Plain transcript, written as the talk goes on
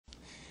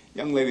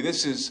Young lady,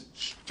 this is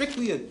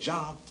strictly a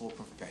job for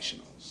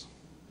professionals.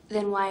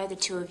 Then why are the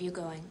two of you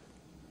going?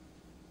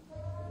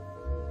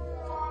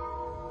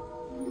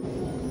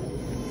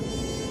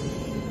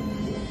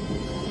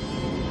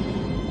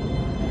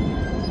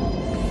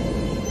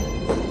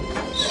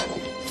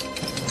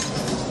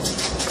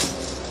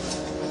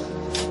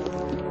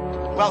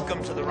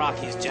 Welcome to the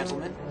Rockies,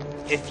 gentlemen.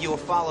 If you'll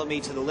follow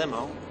me to the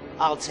limo,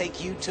 I'll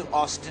take you to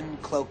Austin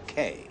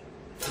Cloquet.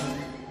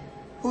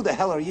 Who the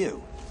hell are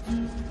you?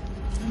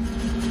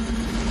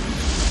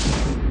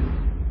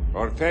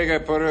 Ortega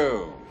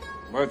Peru.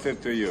 What's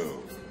it to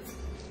you?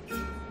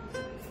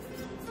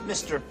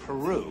 Mr.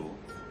 Peru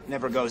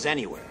never goes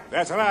anywhere.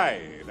 That's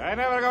right. I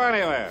never go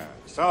anywhere.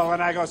 So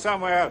when I go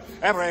somewhere,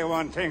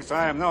 everyone thinks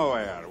I am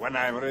nowhere when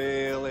I'm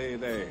really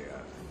there.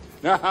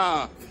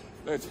 Now,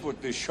 let's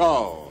put the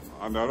show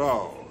on the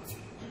road.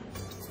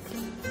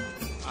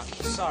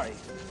 Sorry,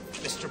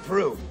 Mr.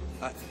 Peru.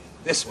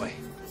 This way.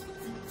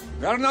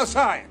 There are no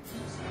signs.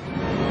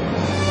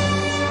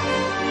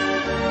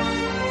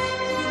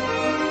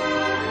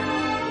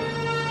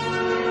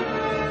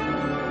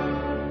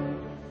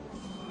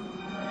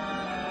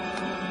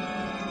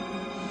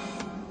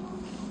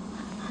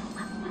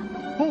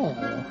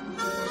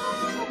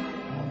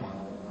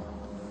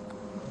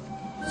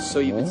 So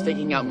you've been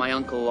staking out my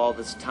uncle all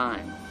this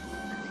time.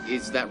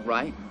 Is that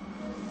right?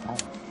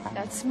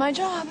 That's my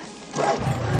job.